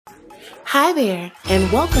Hi there,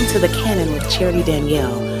 and welcome to the Canon with Charity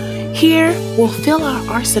Danielle. Here, we'll fill our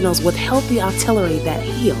arsenals with healthy artillery that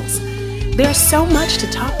heals. There's so much to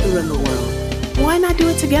talk through in the world. Why not do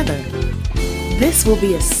it together? This will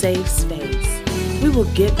be a safe space. We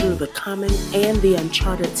will get through the common and the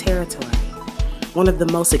uncharted territory. One of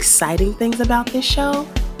the most exciting things about this show,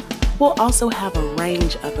 we'll also have a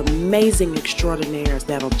range of amazing extraordinaires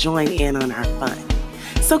that'll join in on our fun.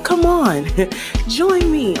 So come on, join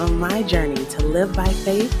me on my journey to live by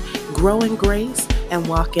faith, grow in grace, and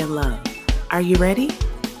walk in love. Are you ready?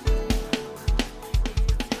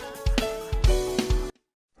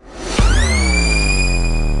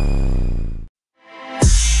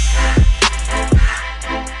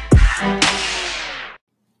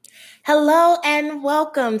 Hello and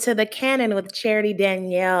welcome to the Canon with Charity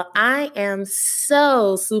Danielle. I am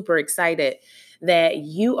so super excited that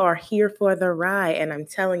you are here for the ride. And I'm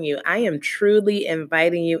telling you, I am truly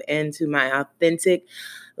inviting you into my authentic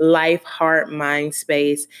life, heart, mind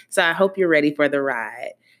space. So I hope you're ready for the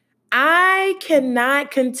ride. I cannot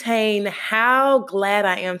contain how glad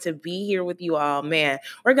I am to be here with you all. Man,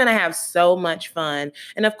 we're going to have so much fun.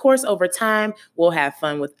 And of course, over time, we'll have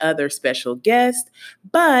fun with other special guests.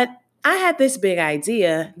 But I had this big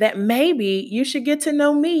idea that maybe you should get to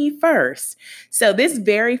know me first. So this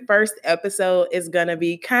very first episode is going to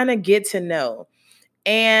be kind of get to know.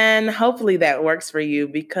 And hopefully that works for you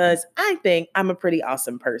because I think I'm a pretty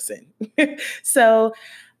awesome person. So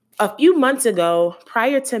a few months ago,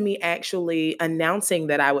 prior to me actually announcing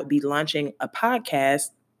that I would be launching a podcast,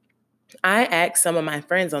 I asked some of my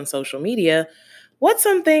friends on social media, what's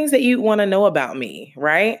some things that you want to know about me,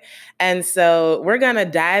 right? And so we're going to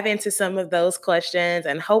dive into some of those questions,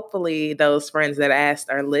 and hopefully those friends that asked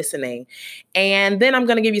are listening. And then I'm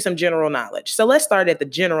going to give you some general knowledge. So let's start at the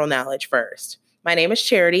general knowledge first. My name is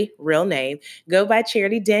Charity, real name. Go by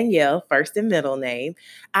Charity Danielle, first and middle name.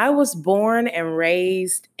 I was born and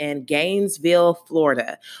raised in Gainesville,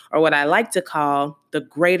 Florida, or what I like to call the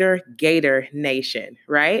Greater Gator Nation,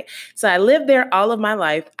 right? So I lived there all of my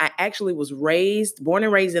life. I actually was born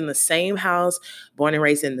and raised in the same house, born and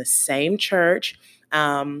raised in the same church.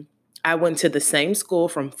 I went to the same school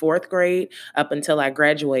from fourth grade up until I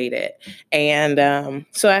graduated. And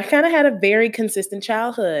so I kind of had a very consistent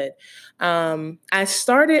childhood. I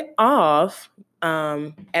started off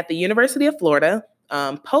at the University of Florida,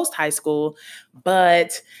 post high school,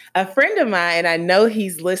 but a friend of mine, and I know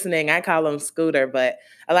he's listening, I call him Scooter, but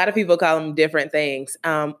a lot of people call him different things.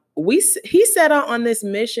 He set out on this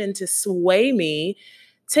mission to sway me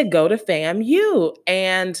to go to FAMU.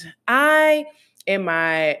 And I, in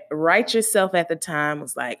my righteous self at the time,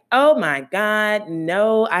 was like, oh my God,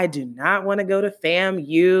 no, I do not want to go to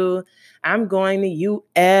FAMU. I'm going to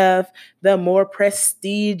UF, the more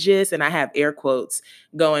prestigious, and I have air quotes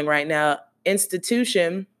going right now,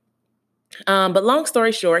 institution. But long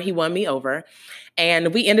story short, he won me over,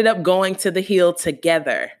 and we ended up going to the Hill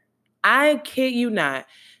together. I kid you not,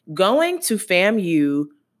 going to FAMU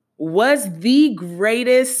was the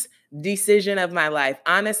greatest decision of my life.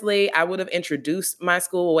 Honestly, I would have introduced my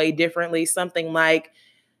school way differently, something like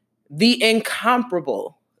the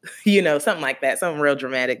incomparable, something like that, something real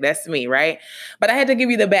dramatic. That's me, right? But I had to give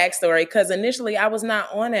you the backstory because initially I was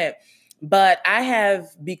not on it, but I have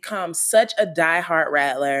become such a diehard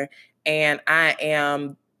Rattler, and I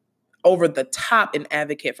am over the top an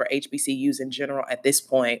advocate for HBCUs in general at this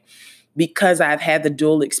point because I've had the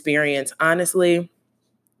dual experience. Honestly,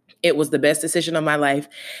 it was the best decision of my life,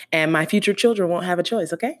 and my future children won't have a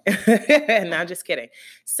choice, okay? No, I'm just kidding.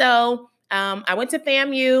 So I went to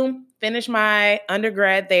FAMU, finished my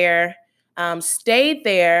undergrad there, stayed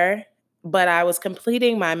there, but I was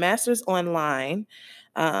completing my master's online.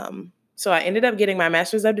 So I ended up getting my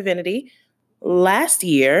master's of divinity last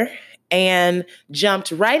year and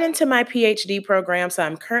jumped right into my PhD program. So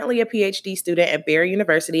I'm currently a PhD student at Barry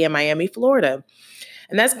University in Miami, Florida.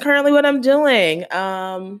 And that's currently what I'm doing.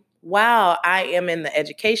 Wow, I am in the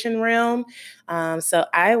education realm. So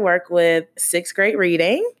I work with sixth grade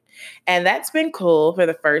reading, and that's been cool for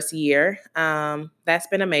the first year. That's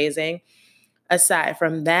been amazing. Aside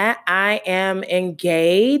from that, I am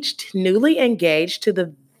newly engaged to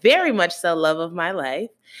the very much so love of my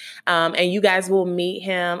life. And you guys will meet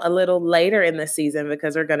him a little later in the season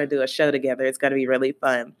because we're going to do a show together. It's going to be really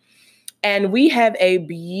fun. And we have a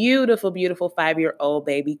beautiful, beautiful 5-year-old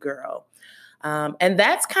baby girl. And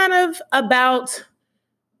that's kind of about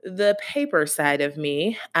the paper side of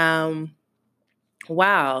me.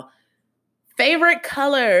 Wow. Favorite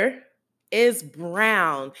color is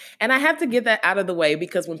brown. And I have to get that out of the way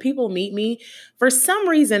because when people meet me, for some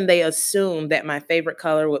reason, they assume that my favorite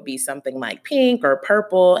color would be something like pink or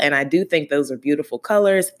purple. And I do think those are beautiful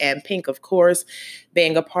colors. And pink, of course,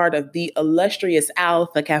 being a part of the illustrious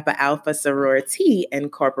Alpha Kappa Alpha Sorority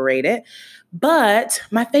Incorporated. But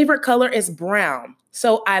my favorite color is brown.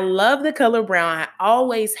 So I love the color brown. I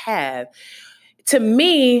always have. To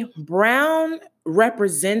me, brown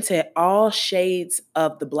represented all shades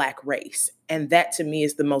of the Black race. And that to me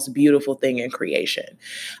is the most beautiful thing in creation.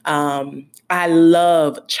 I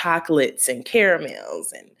love chocolates and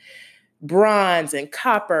caramels and bronze and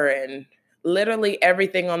copper and literally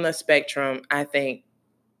everything on the spectrum, I think,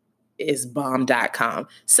 is bomb.com.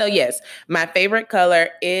 So yes, my favorite color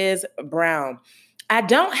is brown. I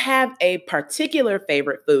don't have a particular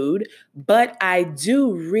favorite food, but I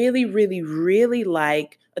do really, really, really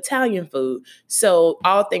like Italian food. So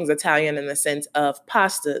all things Italian in the sense of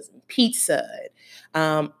pastas, pizza.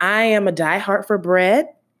 I am a diehard for bread.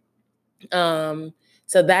 So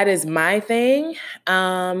that is my thing.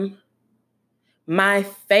 My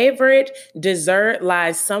favorite dessert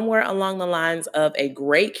lies somewhere along the lines of a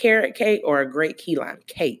great carrot cake or a great key lime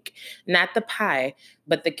cake. Not the pie,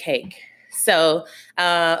 but the cake. So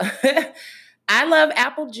I love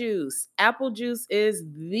apple juice. Apple juice is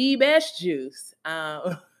the best juice.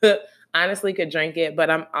 Honestly, could drink it, but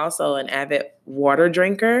I'm also an avid water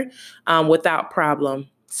drinker without problem.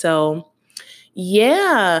 So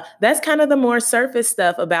yeah, that's kind of the more surface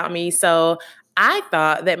stuff about me. So I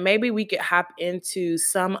thought that maybe we could hop into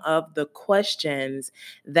some of the questions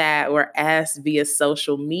that were asked via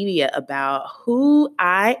social media about who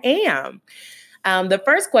I am. The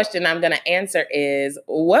first question I'm going to answer is,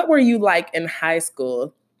 what were you like in high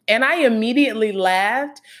school? And I immediately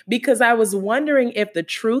laughed because I was wondering if the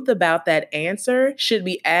truth about that answer should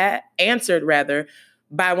be answered rather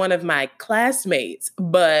by one of my classmates.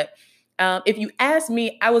 But if you ask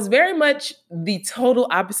me, I was very much the total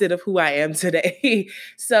opposite of who I am today.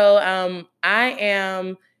 So I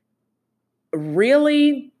am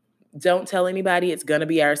really, don't tell anybody, it's going to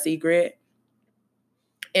be our secret,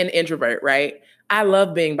 an introvert, right? I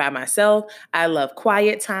love being by myself. I love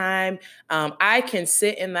quiet time. I can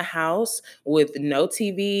sit in the house with no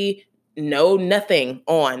TV, no nothing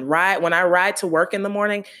on, right? When I ride to work in the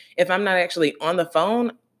morning, if I'm not actually on the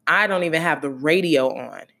phone, I don't even have the radio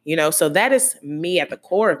on, so that is me at the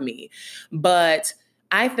core of me. But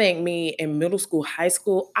I think me in middle school, high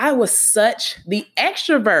school, I was such the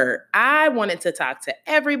extrovert. I wanted to talk to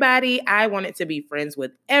everybody. I wanted to be friends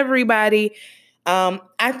with everybody.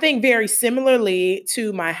 I think very similarly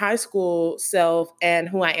to my high school self and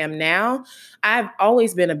who I am now, I've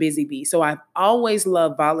always been a busy bee. So I've always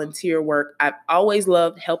loved volunteer work. I've always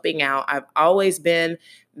loved helping out. I've always been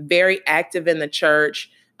very active in the church,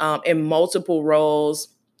 in multiple roles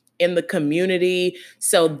in the community.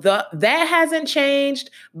 So that hasn't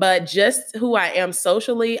changed, but just who I am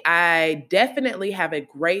socially, I definitely have a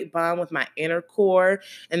great bond with my inner core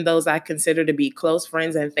and those I consider to be close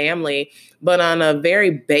friends and family. But on a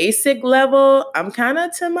very basic level, I'm kind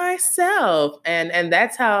of to myself. And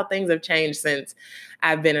that's how things have changed since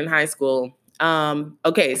I've been in high school.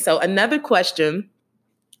 Okay, so another question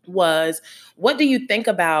was, what do you think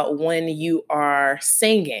about when you are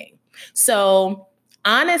singing? So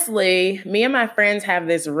honestly, me and my friends have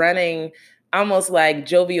this running, almost like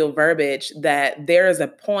jovial verbiage that there is a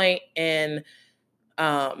point in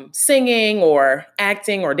singing or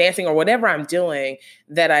acting or dancing or whatever I'm doing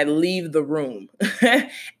that I leave the room.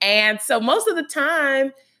 And so most of the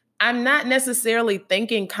time, I'm not necessarily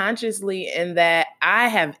thinking consciously in that I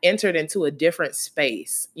have entered into a different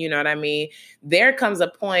space. You know what I mean? There comes a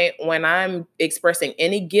point when I'm expressing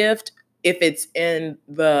any gift, if it's in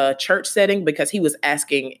the church setting, because he was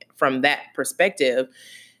asking from that perspective,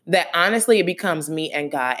 that honestly it becomes me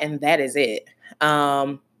and God, and that is it.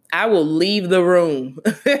 I will leave the room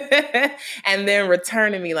and then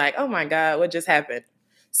return to me like, oh my God, what just happened?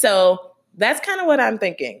 So that's kind of what I'm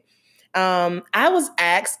thinking. I was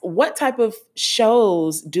asked, what type of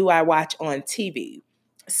shows do I watch on TV?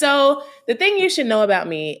 So the thing you should know about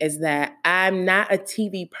me is that I'm not a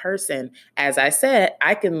TV person. As I said,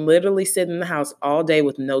 I can literally sit in the house all day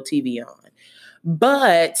with no TV on.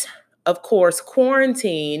 But of course,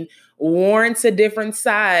 quarantine warrants a different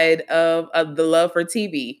side of the love for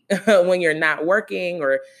TV when you're not working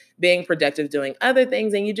or being productive doing other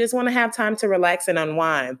things and you just want to have time to relax and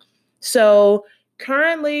unwind. So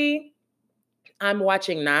currently, I'm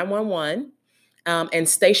watching 911 and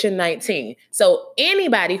Station 19. So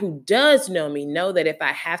anybody who does know me know that if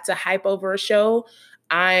I have to hype over a show,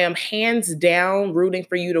 I am hands down rooting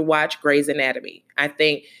for you to watch Grey's Anatomy. I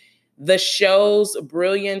think the show's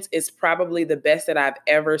brilliance is probably the best that I've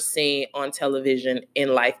ever seen on television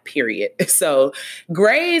in life, period. So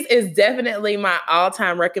Grey's is definitely my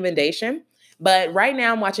all-time recommendation. But right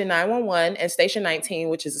now I'm watching 911 and Station 19,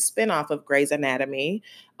 which is a spinoff of Grey's Anatomy.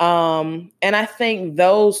 And I think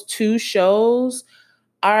those two shows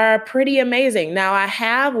are pretty amazing. Now, I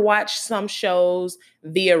have watched some shows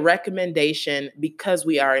via recommendation because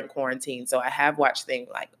we are in quarantine. So I have watched things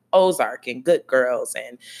like Ozark and Good Girls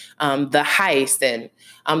and The Heist. And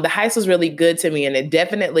The Heist was really good to me. And it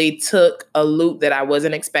definitely took a loop that I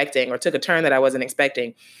wasn't expecting, or took a turn that I wasn't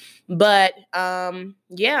expecting. But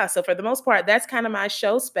yeah, so for the most part, that's kind of my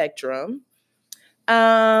show spectrum.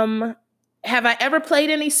 Have I ever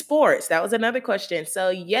played any sports? That was another question. So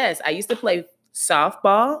yes, I used to play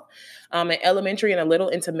softball in elementary and a little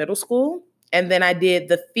into middle school. And then I did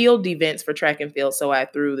the field events for track and field. So I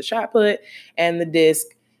threw the shot put and the disc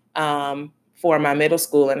for my middle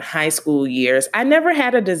school and high school years. I never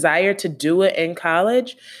had a desire to do it in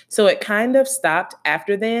college. So it kind of stopped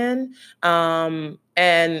after then.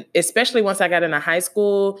 And especially once I got into high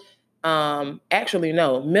school,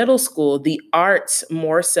 middle school, the arts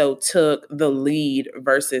more so took the lead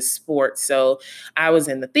versus sports. So I was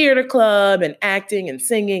in the theater club and acting and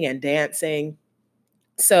singing and dancing.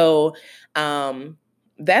 So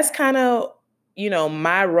that's kind of,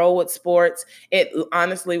 my role with sports. It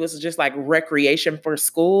honestly was just like recreation for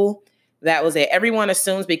school. That was it. Everyone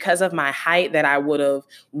assumes because of my height that I would have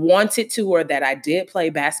wanted to, or that I did play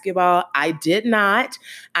basketball. I did not.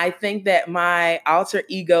 I think that my alter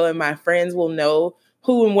ego and my friends will know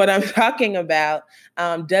who and what I'm talking about,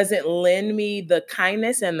 doesn't lend me the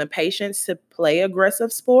kindness and the patience to play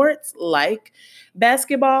aggressive sports like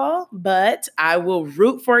basketball, but I will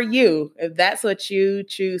root for you if that's what you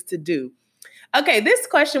choose to do. Okay, this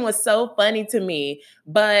question was so funny to me,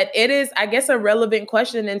 but it is, I guess, a relevant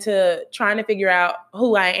question into trying to figure out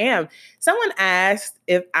who I am. Someone asked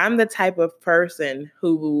if I'm the type of person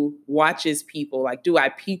who watches people. Like, do I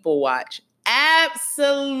people watch?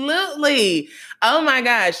 Absolutely. Oh my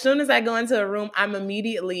gosh. As soon as I go into a room, I'm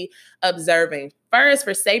immediately observing. First,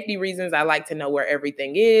 for safety reasons, I like to know where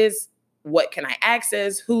everything is. What can I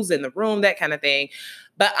access? Who's in the room? That kind of thing.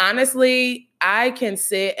 But honestly, I can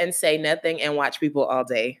sit and say nothing and watch people all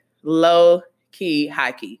day. Low key,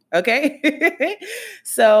 high key. Okay.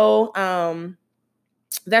 So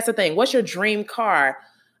that's the thing. What's your dream car?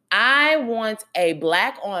 I want a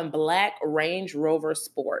black on black Range Rover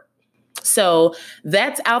Sport. So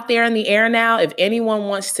that's out there in the air now. If anyone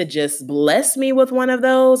wants to just bless me with one of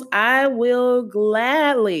those, I will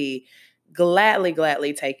gladly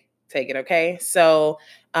take it. Okay. So,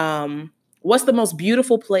 what's the most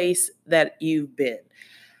beautiful place that you've been?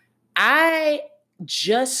 I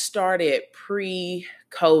just started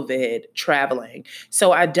pre-COVID traveling.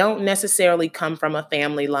 So I don't necessarily come from a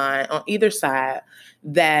family line on either side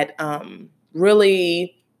that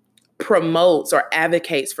really promotes or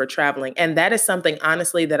advocates for traveling. And that is something,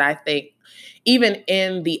 honestly, that I think even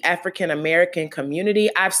in the African American community,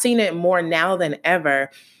 I've seen it more now than ever.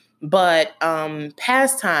 But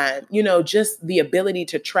pastime, just the ability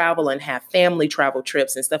to travel and have family travel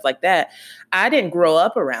trips and stuff like that, I didn't grow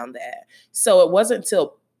up around that. So it wasn't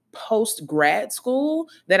until post grad school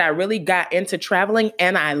that I really got into traveling,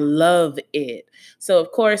 and I love it. So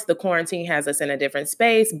of course, the quarantine has us in a different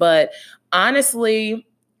space, but honestly,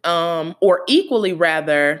 or equally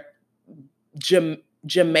rather,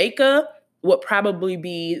 Jamaica would probably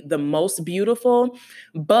be the most beautiful.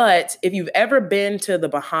 But if you've ever been to the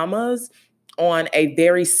Bahamas on a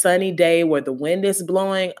very sunny day where the wind is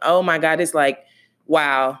blowing, oh my God, it's like,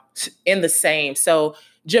 wow, in the same. So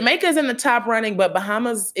Jamaica's in the top running, but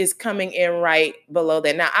Bahamas is coming in right below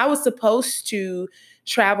that. Now, I was supposed to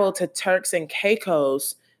travel to Turks and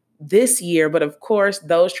Caicos this year, but of course,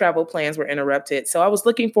 those travel plans were interrupted. So I was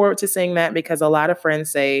looking forward to seeing that because a lot of friends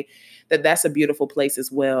say that that's a beautiful place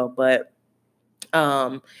as well. But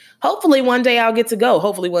hopefully one day I'll get to go.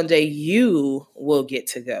 Hopefully one day you will get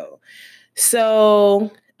to go.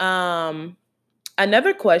 So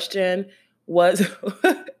another question was,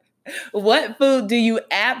 what food do you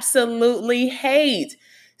absolutely hate?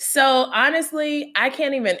 So honestly, I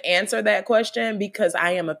can't even answer that question because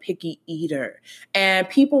I am a picky eater and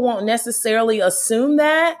people won't necessarily assume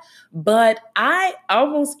that, but I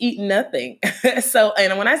almost eat nothing. So,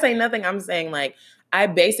 and when I say nothing, I'm saying like, I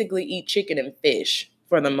basically eat chicken and fish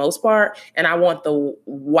for the most part, and I want the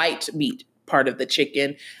white meat part of the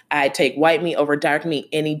chicken. I take white meat over dark meat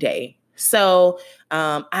any day. So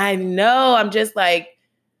I know I'm just like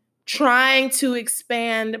trying to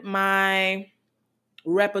expand my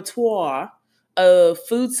repertoire of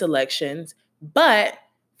food selections, but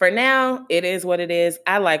for now, it is what it is.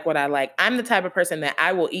 I like what I like. I'm the type of person that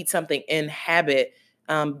I will eat something in habit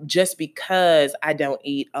just because I don't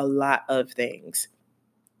eat a lot of things.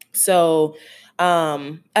 So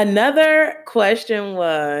another question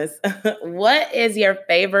was, what is your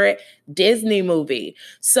favorite Disney movie?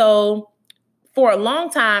 So for a long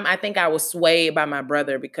time, I think I was swayed by my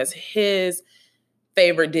brother because his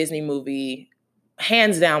favorite Disney movie,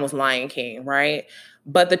 hands down, was Lion King, right?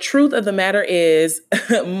 But the truth of the matter is,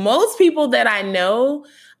 most people that I know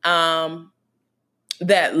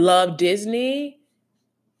that love Disney,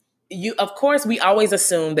 of course, we always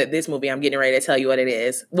assume that this movie, I'm getting ready to tell you what it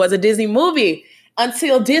is, was a Disney movie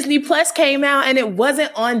until Disney Plus came out, and it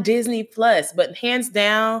wasn't on Disney Plus. But hands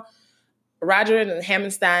down, Roger and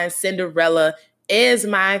Hammerstein's Cinderella is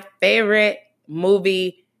my favorite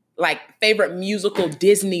movie, like favorite musical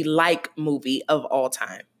Disney-like movie of all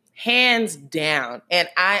time. Hands down. And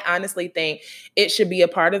I honestly think it should be a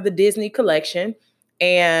part of the Disney collection.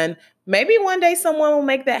 And maybe one day someone will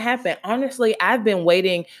make that happen. Honestly, I've been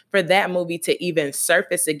waiting for that movie to even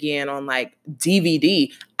surface again on like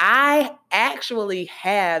DVD. I actually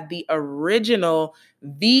have the original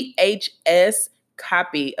VHS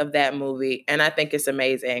copy of that movie, and I think it's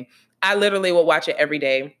amazing. I literally will watch it every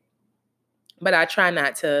day, but I try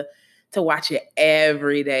not to watch it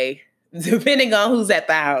every day, depending on who's at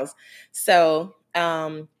the house. So,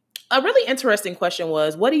 a really interesting question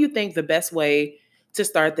was, what do you think the best way to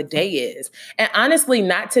start the day is? And honestly,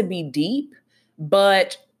 not to be deep,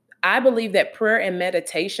 but I believe that prayer and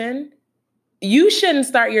meditation, you shouldn't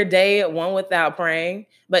start your day, one, without praying,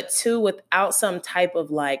 but two, without some type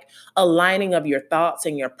of like aligning of your thoughts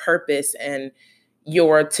and your purpose and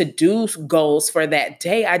your to-do goals for that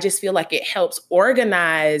day. I just feel like it helps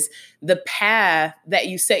organize the path that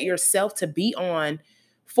you set yourself to be on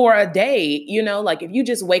for a day. You know, like if you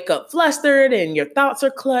just wake up flustered and your thoughts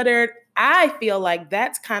are cluttered, I feel like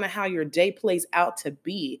that's kind of how your day plays out to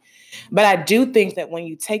be. But I do think that when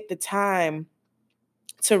you take the time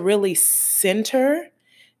to really center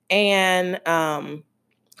and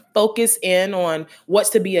focus in on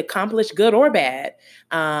what's to be accomplished, good or bad,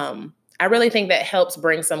 I really think that helps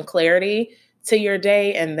bring some clarity to your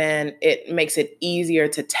day, and then it makes it easier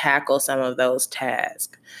to tackle some of those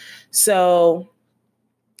tasks. So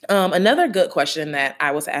another good question that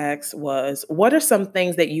I was asked was, what are some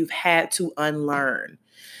things that you've had to unlearn?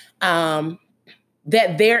 That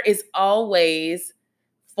there is always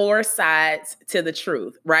four sides to the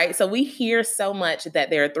truth, right? So we hear so much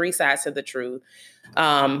that there are three sides to the truth.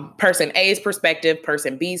 Person A's perspective,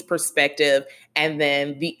 person B's perspective, and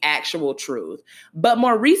then the actual truth. But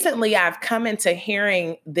more recently, I've come into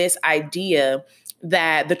hearing this idea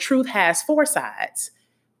that the truth has four sides.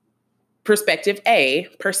 Perspective A,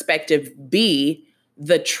 perspective B,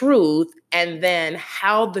 the truth, and then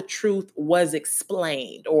how the truth was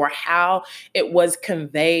explained or how it was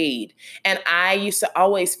conveyed. And I used to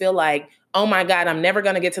always feel like, oh my God, I'm never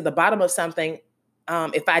going to get to the bottom of something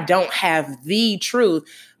if I don't have the truth.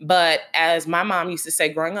 But as my mom used to say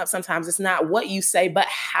growing up, sometimes it's not what you say, but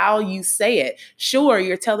how you say it. Sure,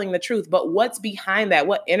 you're telling the truth, but what's behind that?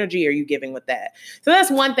 What energy are you giving with that? So that's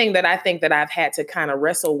one thing that I think that I've had to kind of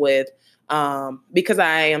wrestle with. Because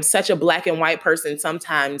I am such a black and white person,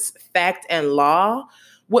 sometimes fact and law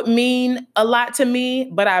would mean a lot to me,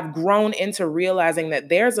 but I've grown into realizing that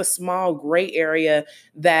there's a small gray area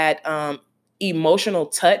that emotional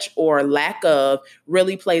touch or lack of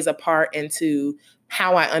really plays a part into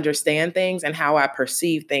how I understand things and how I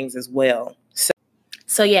perceive things as well.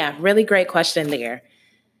 So yeah, really great question there.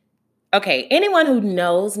 Okay, anyone who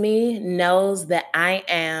knows me knows that I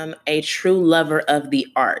am a true lover of the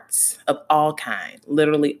arts of all kinds,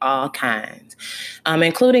 literally all kinds,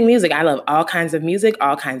 including music. I love all kinds of music,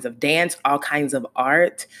 all kinds of dance, all kinds of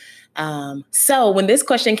art. So when this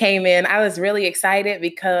question came in, I was really excited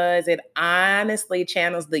because it honestly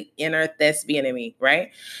channels the inner thespian in me, right?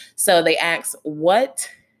 So they asked, what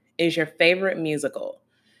is your favorite musical?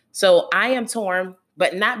 So I am torn,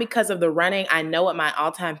 but not because of the running. I know what my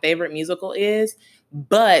all-time favorite musical is,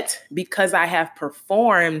 but because I have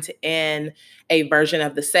performed in a version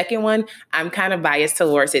of the second one, I'm kind of biased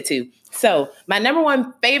towards it too. So my number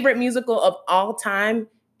one favorite musical of all time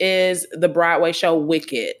is the Broadway show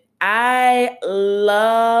Wicked. I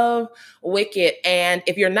love Wicked. And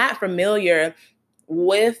if you're not familiar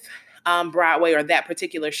with Broadway or that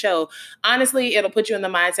particular show, honestly, it'll put you in the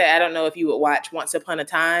mindset. I don't know if you would watch Once Upon a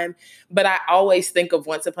Time, but I always think of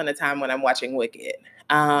Once Upon a Time when I'm watching Wicked.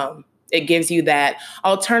 It gives you that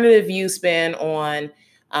alternative view spin on,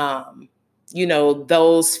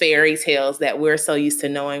 those fairy tales that we're so used to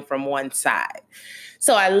knowing from one side.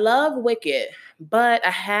 So I love Wicked, but I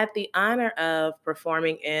had the honor of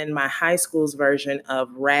performing in my high school's version of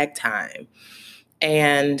ragtime.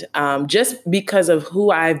 And just because of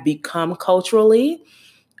who I've become culturally,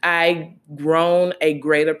 I've grown a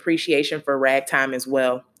great appreciation for ragtime as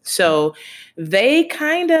well. So they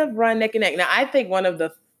kind of run neck and neck. Now, I think one of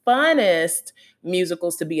the funnest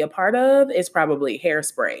musicals to be a part of is probably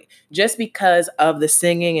Hairspray, just because of the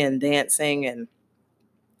singing and dancing and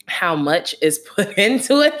how much is put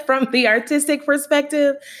into it from the artistic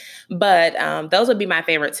perspective. But those would be my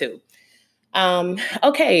favorite too.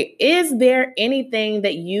 Okay, is there anything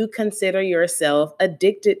that you consider yourself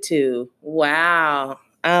addicted to? Wow.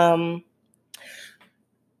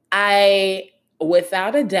 I,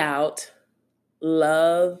 without a doubt,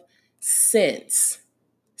 love scents.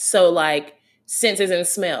 So, like, senses and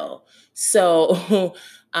smell. So,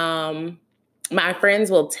 my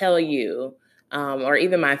friends will tell you, or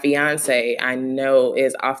even my fiance, I know,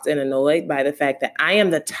 is often annoyed by the fact that I am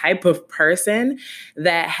the type of person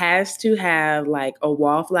that has to have like a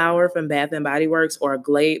wallflower from Bath and Body Works or a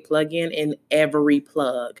Glade plug-in in every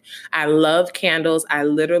plug. I love candles. I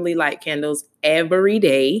literally light candles every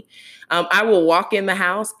day. I will walk in the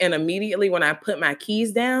house and immediately when I put my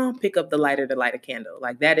keys down, pick up the lighter to light a candle.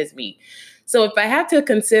 Like that is me. So if I have to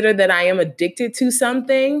consider that I am addicted to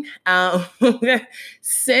something,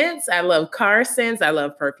 scents, I love car scents, I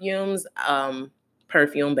love perfumes,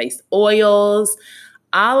 perfume-based oils,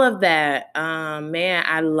 all of that. Man,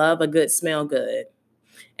 I love a good smell good.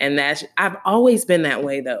 And I've always been that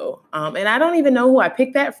way though. And I don't even know who I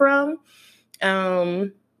picked that from.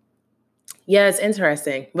 Yeah, it's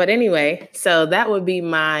interesting. But anyway, so that would be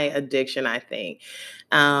my addiction, I think.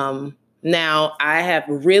 Now, I have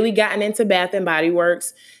really gotten into Bath and Body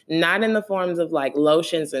Works, not in the forms of like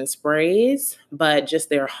lotions and sprays, but just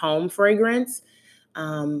their home fragrance.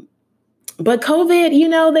 But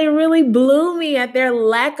COVID, they really blew me at their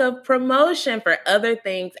lack of promotion for other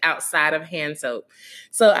things outside of hand soap.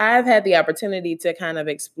 So I've had the opportunity to kind of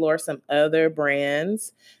explore some other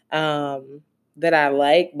brands that I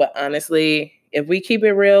like. But honestly, if we keep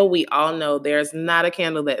it real, we all know there's not a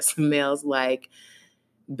candle that smells like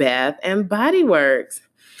Bath and Body Works.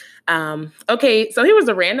 Okay, so here was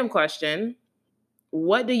a random question.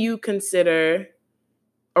 What do you consider,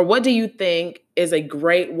 or what do you think is a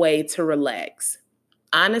great way to relax?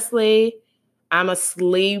 Honestly, I'm a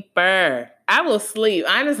sleeper. I will sleep.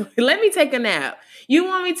 Honestly, let me take a nap. You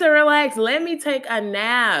want me to relax? Let me take a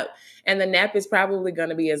nap. And the nap is probably going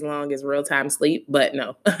to be as long as real-time sleep, but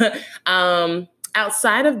no.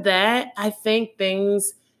 Outside of that, I think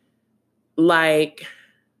things like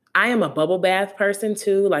I am a bubble bath person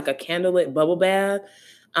too, like a candlelit bubble bath.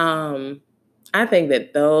 I think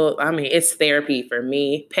that it's therapy for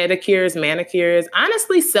me. Pedicures, manicures,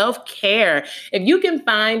 honestly, self-care. If you can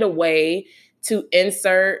find a way to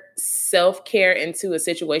insert self-care into a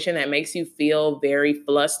situation that makes you feel very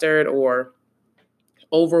flustered or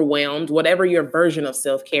overwhelmed, whatever your version of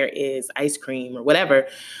self-care is, ice cream or whatever,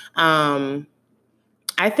 I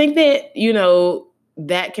think that,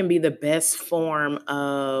 that can be the best form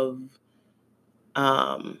of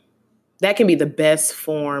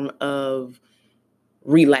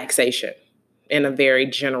relaxation in a very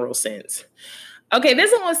general sense. Okay,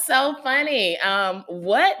 this one was so funny.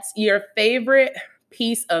 What's your favorite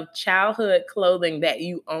piece of childhood clothing that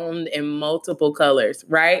you owned in multiple colors,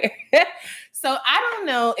 right? So I don't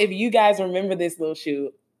know if you guys remember this little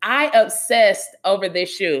shoe. I obsessed over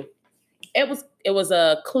this shoe. It was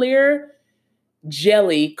a clear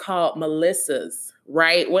jelly called Melissa's,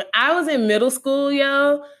 right? When I was in middle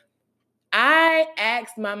school, I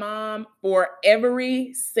asked my mom for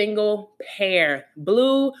every single pair: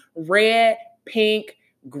 blue, red, pink,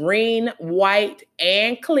 green, white,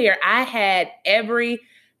 and clear. I had every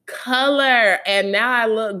color. And now I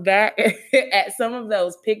look back at some of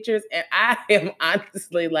those pictures and I am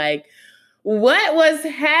honestly like, what was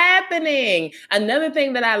happening? Another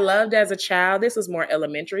thing that I loved as a child, this was more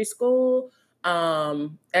elementary school,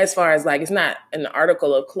 as far as like, it's not an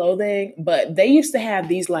article of clothing, but they used to have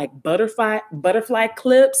these like butterfly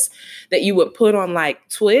clips that you would put on like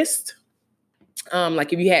twist.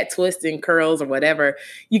 Like if you had twists and curls or whatever,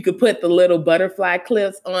 you could put the little butterfly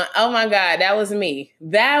clips on. Oh my God, that was me.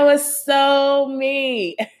 That was so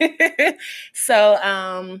me.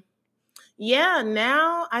 So, yeah,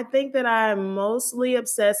 now I think that I'm mostly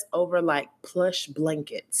obsessed over like plush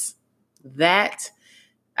blankets. That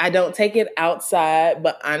I don't take it outside,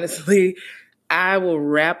 but honestly, I will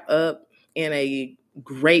wrap up in a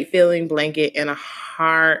great feeling blanket in a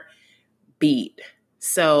heartbeat.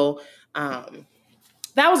 So,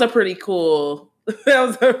 that was a pretty cool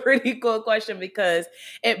question because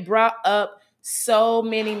it brought up so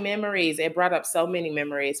many memories. It brought up so many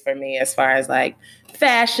memories for me as far as like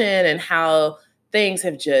fashion and how things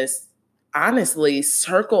have just honestly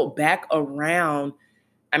circled back around.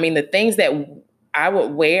 I mean, the things that I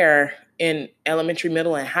would wear in elementary,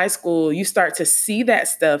 middle, and high school, you start to see that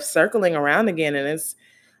stuff circling around again. And it's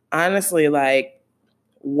honestly like,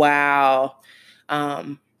 wow.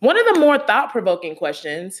 One of the more thought-provoking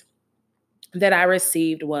questions that I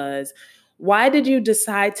received was, why did you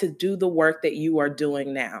decide to do the work that you are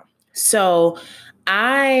doing now? So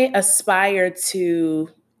I aspire to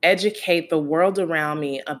educate the world around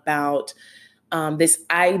me about this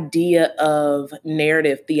idea of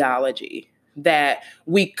narrative theology, that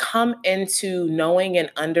we come into knowing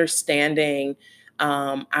and understanding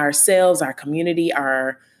ourselves, our community,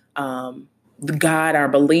 our God, our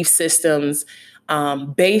belief systems,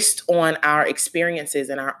 based on our experiences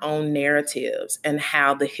and our own narratives, and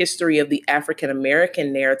how the history of the African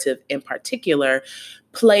American narrative in particular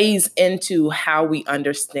plays into how we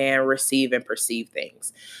understand, receive, and perceive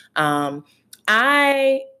things.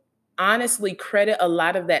 I honestly credit a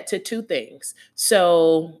lot of that to two things.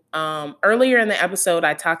 So earlier in the episode,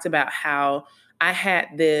 I talked about how I had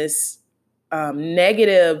this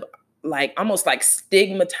negative, like almost like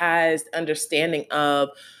stigmatized understanding of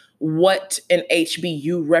what an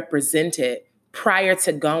HBU represented prior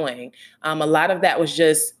to going. A lot of that was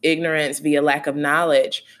just ignorance via lack of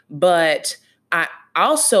knowledge. But I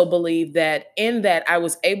also believe that in that I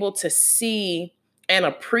was able to see and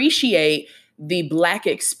appreciate the Black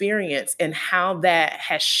experience and how that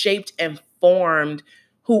has shaped and formed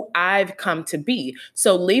who I've come to be.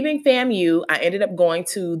 So leaving FAMU, I ended up going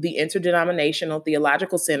to the Interdenominational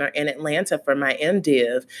Theological Center in Atlanta for my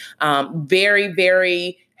MDiv. Very,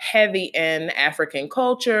 very heavy in African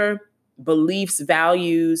culture, beliefs,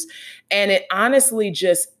 values. And it honestly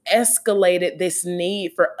just escalated this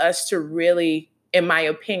need for us to really, in my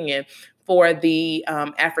opinion, for the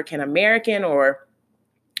African American or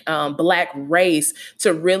Black race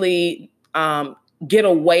to really get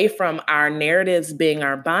away from our narratives being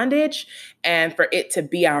our bondage and for it to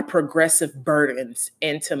be our progressive burdens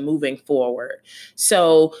into moving forward.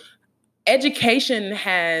 So education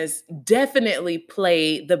has definitely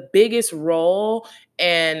played the biggest role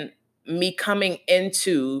in me coming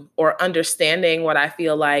into or understanding what I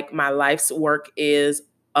feel like my life's work is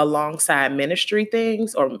alongside ministry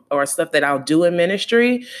things or stuff that I'll do in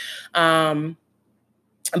ministry.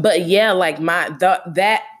 But yeah, like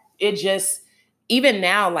that it just, even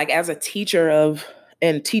now, like as a teacher of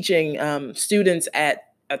and teaching students at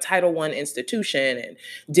a Title I institution and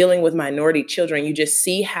dealing with minority children, you just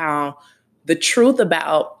see how the truth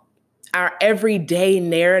about our everyday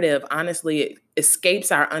narrative, honestly, it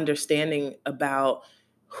escapes our understanding about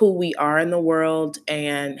who we are in the world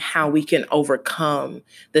and how we can overcome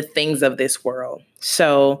the things of this world.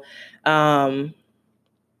 So,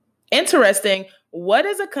 interesting. What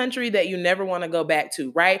is a country that you never want to go back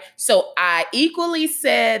to, right? So I equally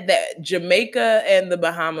said that Jamaica and the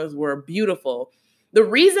Bahamas were beautiful. The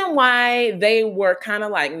reason why they were kind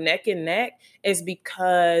of like neck and neck is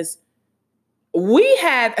because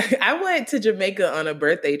I went to Jamaica on a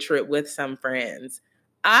birthday trip with some friends.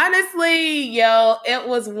 Honestly, yo, it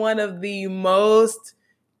was one of the most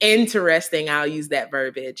interesting, I'll use that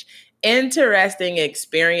verbiage, interesting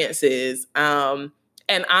experiences.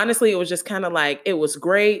 And honestly, it was just kind of like, it was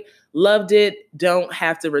great, loved it, don't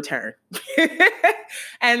have to return.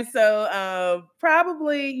 And so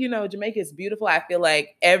probably, Jamaica is beautiful. I feel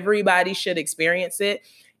like everybody should experience it.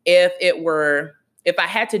 If I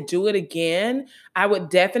had to do it again, I would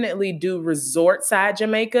definitely do resort side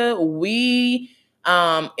Jamaica. We,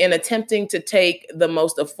 in attempting to take the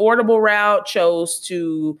most affordable route, chose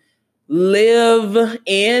to live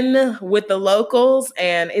in with the locals,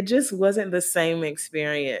 and it just wasn't the same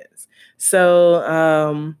experience.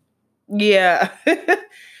 So, yeah.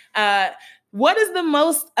 What is the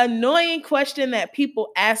most annoying question that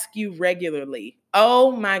people ask you regularly?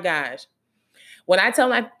 Oh my gosh. When I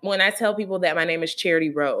tell people that my name is Charity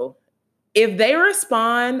Rowe, if they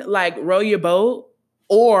respond like row your boat,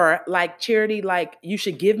 or like Charity, like you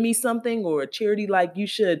should give me something, or Charity, like you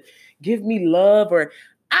should give me love, or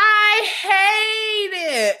I hate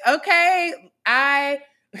it. Okay.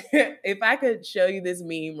 If I could show you this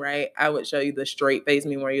meme, right, I would show you the straight face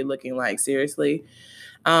meme where you're looking like, seriously.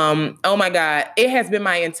 Oh my God. It has been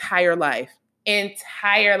my entire life.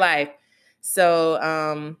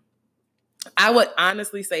 So, I would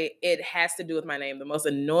honestly say it has to do with my name. The most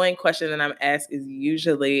annoying question that I'm asked is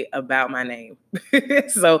usually about my name.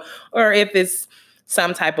 So, or if it's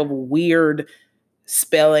some type of weird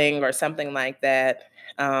spelling or something like that.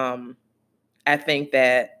 I think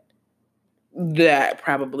that That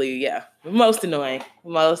probably, yeah. Most annoying.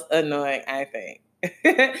 Most annoying, I think.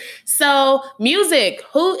 So, music.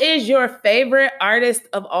 Who is your favorite artist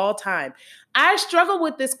of all time? I struggle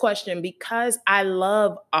with this question because I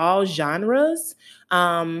love all genres.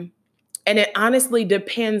 Um, and it honestly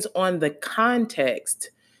depends on the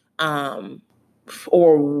context, um,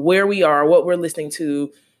 or where we are, what we're listening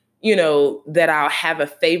to, that I'll have a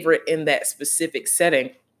favorite in that specific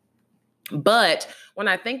setting. But when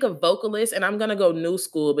I think of vocalists, and I'm going to go new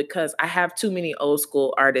school because I have too many old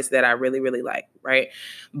school artists that I really, really like, right?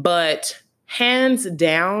 But hands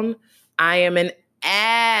down, I am an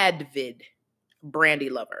avid Brandy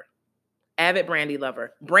lover. Avid Brandy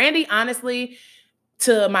lover. Brandy, honestly,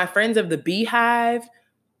 to my friends of the Beehive,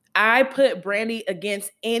 I put Brandy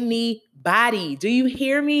against anybody. Do you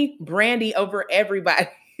hear me? Brandy over everybody.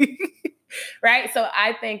 Right? So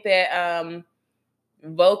I think that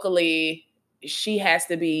vocally, she has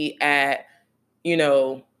to be at,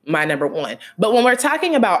 my number one. But when we're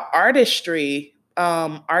talking about artistry,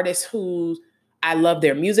 artists who I love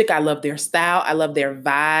their music, I love their style, I love their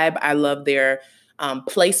vibe, I love their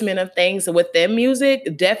placement of things within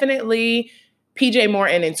music, definitely PJ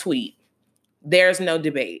Morton and Tweet. There's no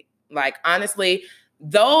debate. Like, honestly,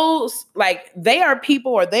 those, like, they are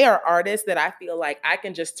people or they are artists that I feel like I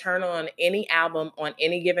can just turn on any album on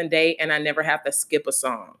any given day and I never have to skip a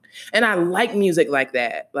song. And I like music like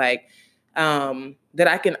that, like, that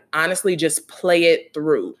I can honestly just play it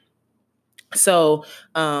through. So,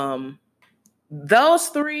 those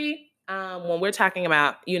three, when we're talking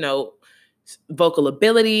about, vocal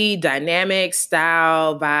ability, dynamic,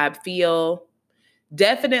 style, vibe, feel,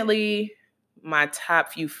 definitely my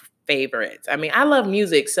top few favorites. I mean, I love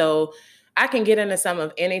music, so I can get into some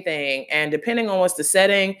of anything. And depending on what's the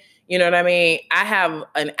setting, you know what I mean? I have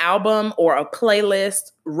an album or a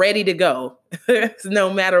playlist ready to go,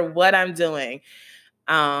 no matter what I'm doing.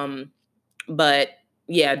 But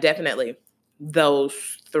yeah, definitely those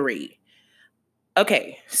three.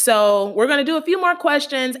 Okay, so we're going to do a few more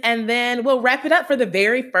questions and then we'll wrap it up for the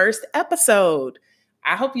very first episode.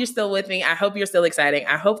 I hope you're still with me. I hope you're still excited.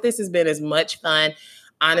 I hope this has been as much fun,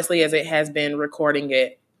 honestly, as it has been recording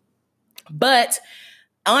it. But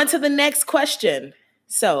on to the next question.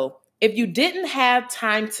 So, if you didn't have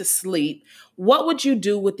time to sleep, what would you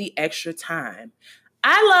do with the extra time?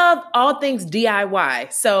 I love all things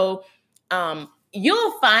DIY. So,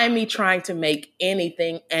 you'll find me trying to make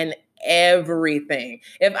anything and everything.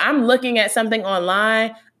 If I'm looking at something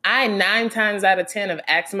online, I 9 times out of 10 have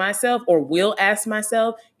asked myself or will ask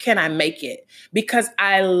myself, can I make it? Because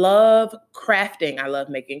I love crafting. I love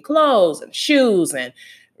making clothes and shoes and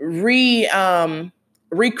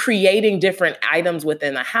recreating different items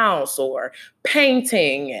within the house or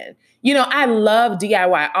painting. And, I love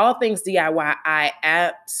DIY, all things DIY. I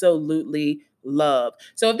absolutely love.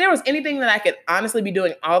 So if there was anything that I could honestly be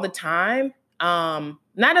doing all the time,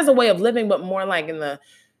 not as a way of living, but more like in the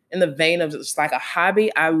vein of just like a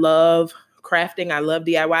hobby, I love crafting. I love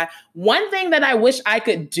DIY. One thing that I wish I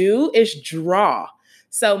could do is draw.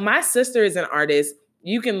 So my sister is an artist.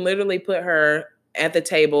 You can literally put her at the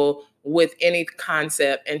table with any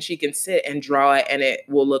concept and she can sit and draw it and it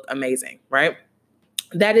will look amazing, right?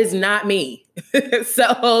 That is not me.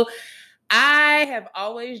 So I have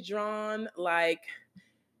always drawn like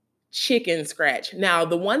chicken scratch. Now,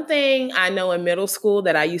 the one thing I know in middle school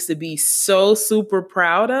that I used to be so super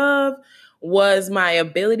proud of was my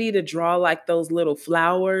ability to draw like those little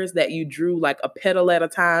flowers that you drew like a petal at a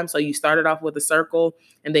time. So you started off with a circle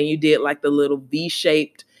and then you did like the little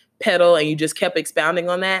V-shaped petal and you just kept expounding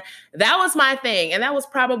on that. That was my thing. And that was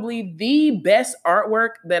probably the best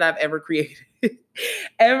artwork that I've ever created,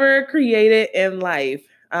 ever created in life.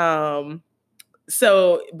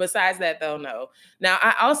 So besides that though, no. Now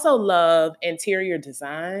I also love interior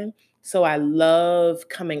design. So I love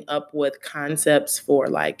coming up with concepts for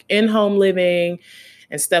like in-home living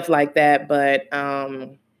and stuff like that. But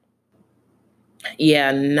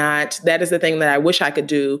yeah, that is the thing that I wish I could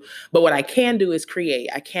do. But what I can do is create.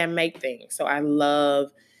 I can make things. So I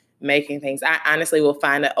love making things. I honestly will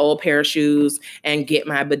find an old pair of shoes and get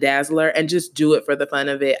my bedazzler and just do it for the fun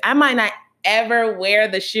of it. I might not ever wear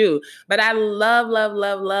the shoe, but I love, love,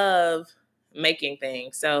 love, love making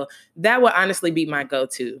things. So that would honestly be my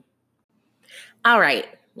go-to. All right.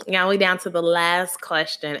 Now we down to the last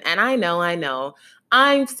question. And I know,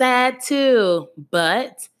 I'm sad too,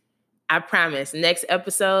 but I promise next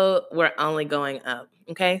episode, we're only going up.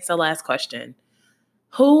 Okay. So last question.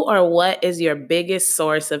 Who or what is your biggest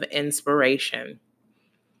source of inspiration?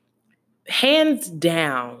 Hands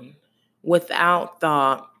down, without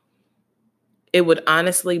thought, it would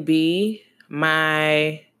honestly be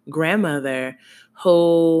my grandmother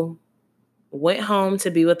who went home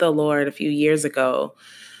to be with the Lord a few years ago.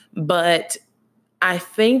 But I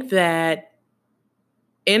think that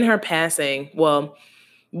in her passing, well,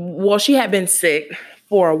 she had been sick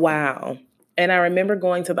for a while. And I remember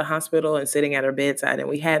going to the hospital and sitting at her bedside, and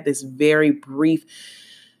we had this very brief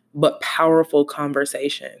but powerful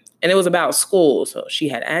conversation. And it was about school. So she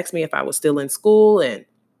had asked me if I was still in school. And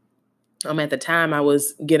at the time, I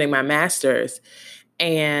was getting my master's.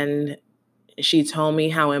 And she told me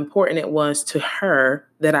how important it was to her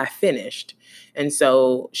that I finished. And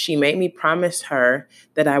so she made me promise her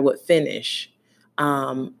that I would finish.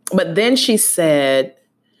 But then she said,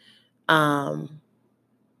 while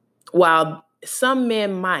some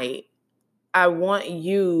men might, I want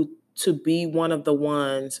you to be one of the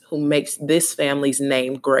ones who makes this family's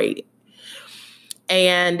name great.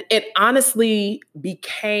 And it honestly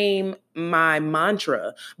became my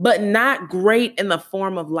mantra, but not great in the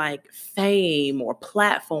form of like fame or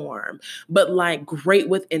platform, but like great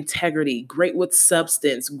with integrity, great with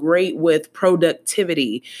substance, great with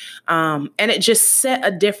productivity. And it just set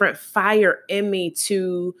a different fire in me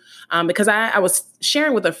because I was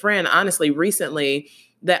sharing with a friend, honestly, recently,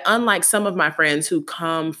 that unlike some of my friends who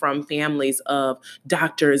come from families of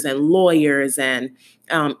doctors and lawyers and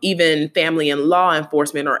even family and law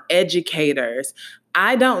enforcement or educators,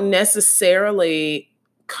 I don't necessarily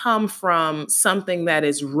come from something that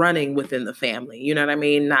is running within the family. You know what I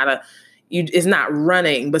mean? It's not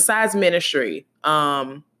running besides ministry.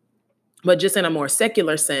 But just in a more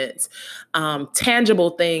secular sense,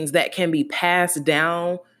 tangible things that can be passed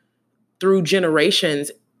down through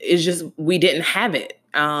generations is just, we didn't have it.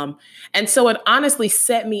 And so it honestly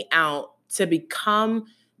set me out to become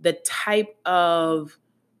the type of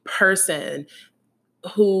person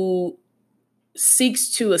who seeks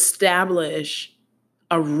to establish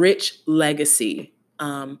a rich legacy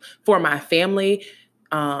for my family,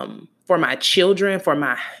 for my children, for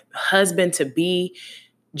my husband to be,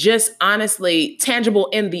 just honestly tangible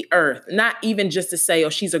in the earth, not even just to say, oh,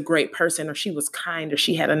 she's a great person, or she was kind, or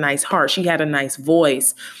she had a nice heart, she had a nice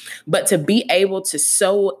voice, but to be able to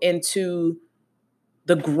sow into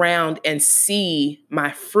the ground and see my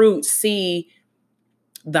fruit, see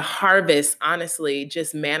the harvest, honestly,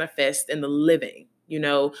 just manifest in the living. You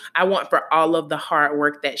know, I want for all of the hard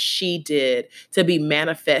work that she did to be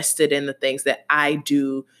manifested in the things that I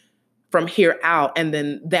do from here out, and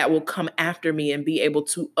then that will come after me and be able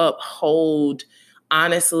to uphold,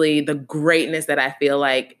 honestly, the greatness that I feel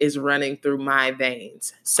like is running through my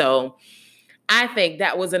veins. So I think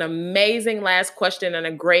that was an amazing last question and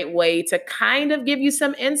a great way to kind of give you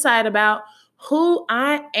some insight about who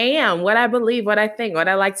I am, what I believe, what I think, what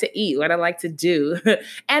I like to eat, what I like to do.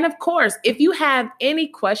 And of course, if you have any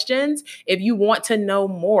questions, if you want to know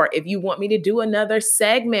more, if you want me to do another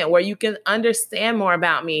segment where you can understand more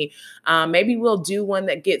about me, maybe we'll do one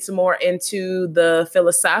that gets more into the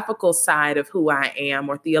philosophical side of who I am,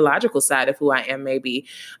 or theological side of who I am, maybe.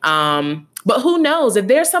 But who knows? If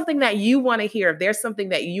there's something that you want to hear, if there's something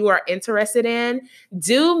that you are interested in,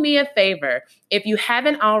 do me a favor. If you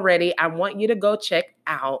haven't already, I want you to go check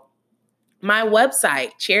out my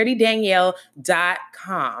website,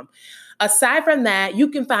 charitydanielle.com. Aside from that, you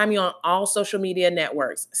can find me on all social media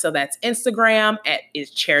networks. So that's Instagram at Is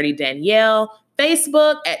Charity Danielle,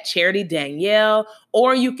 Facebook at Charity Danielle,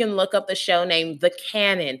 or you can look up the show name, The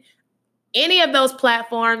Canon. Any of those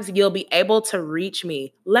platforms, you'll be able to reach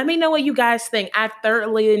me. Let me know what you guys think. I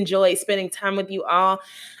thoroughly enjoyed spending time with you all.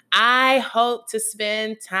 I hope to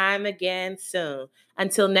spend time again soon.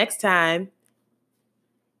 Until next time,